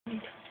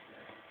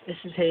This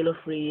is Halo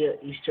 3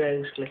 Easter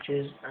eggs,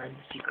 glitches, and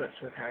secrets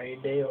with Harry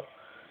and Dale.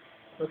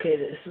 Okay,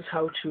 this is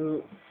how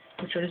to...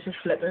 Which one is this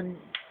flipping?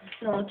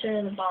 No,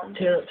 turn the bombs.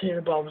 Turn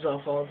the bombs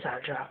off on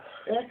sandtrap.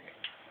 Look.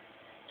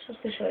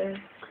 Just to show you.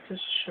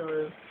 Just show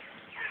you.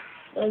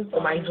 Those The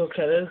mines will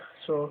kill you,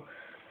 so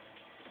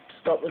to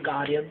stop the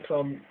Guardian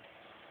from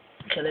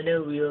killing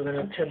you, we are going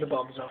to turn the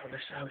bombs off, and this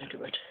is how to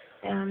do it.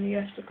 You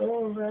have to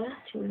go over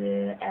to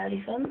the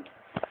elephant.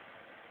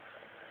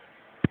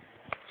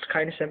 It's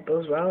kind of simple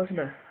as well, isn't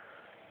it?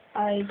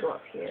 I go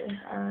up here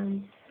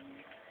and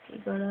you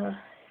gotta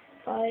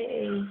buy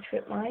a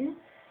trip mine.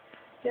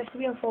 You have to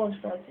be on forward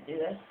side to do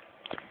this.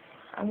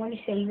 And when you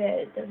save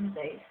it, it doesn't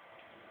save.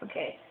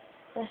 Okay,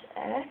 press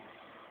X.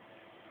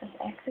 Press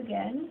X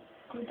again.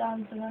 Go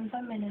down to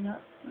runtime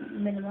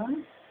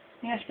minimum.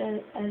 You have to,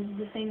 as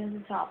the same as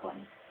the top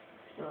one.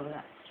 So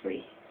that's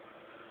 3.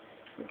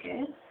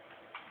 Okay.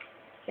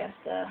 You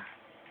have to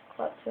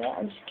cut to it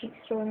and just keep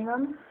throwing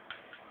them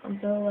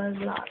until there's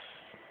lots.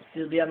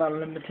 There'll be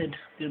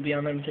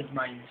unlimited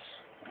mines.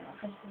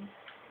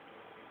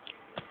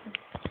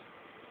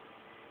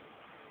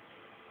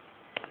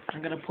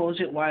 I'm gonna pause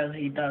it while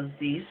he does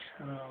these,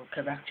 and I'll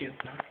come back to you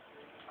now.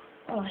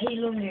 Oh,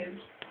 Halo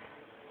News.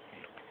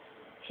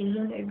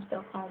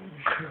 HaloNews.com.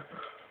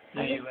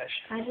 No, you wish.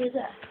 How do you do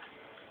that?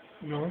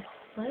 No.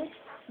 What?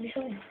 You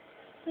show me.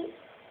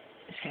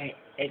 Okay,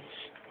 it's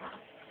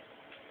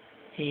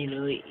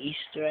Halo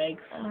Easter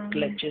eggs,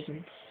 glitches,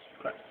 and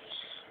secrets.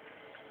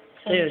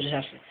 So you just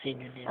have to see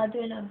your name. I'll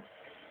do it now.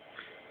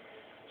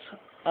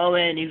 Oh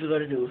man, you've got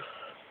to do.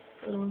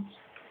 Loads.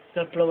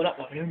 You gotta blow it up,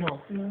 haven't you?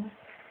 No. No.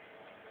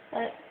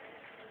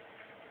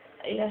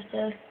 You have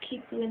to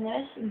keep doing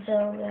this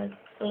until it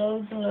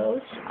loads and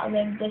loads, and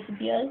then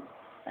disappears,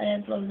 and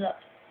then blows up.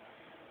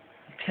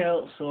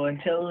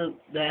 Until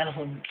the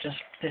elephant just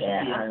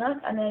disappears. Yeah, and look,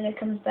 and then it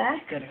comes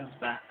back. Then it comes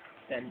back.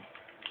 Then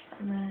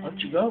And up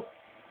you go.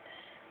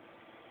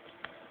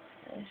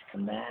 Just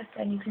come back,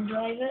 and you can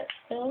drive it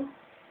still.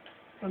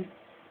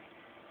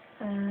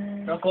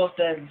 And Now go up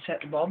there and set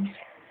the bombs.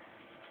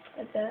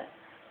 that's it.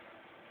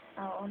 I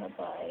wanna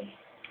buy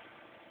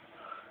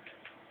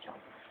chop.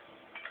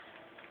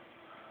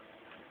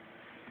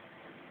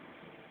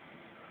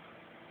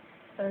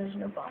 There's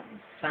no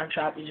bombs.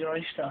 Sandtrap is your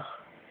oyster.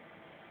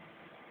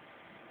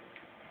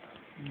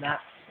 And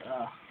that's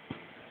How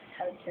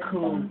to turn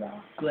cool bombs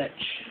off. glitch.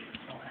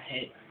 Oh, I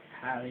hate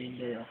Harry and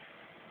Dale.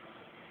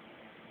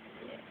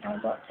 I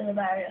got to the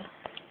barrier.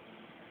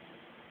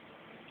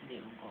 They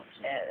don't got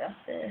to. Yeah, that's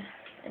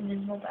the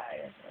invisible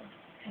barrier, so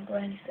can't go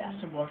any faster.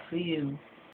 That's the one for you.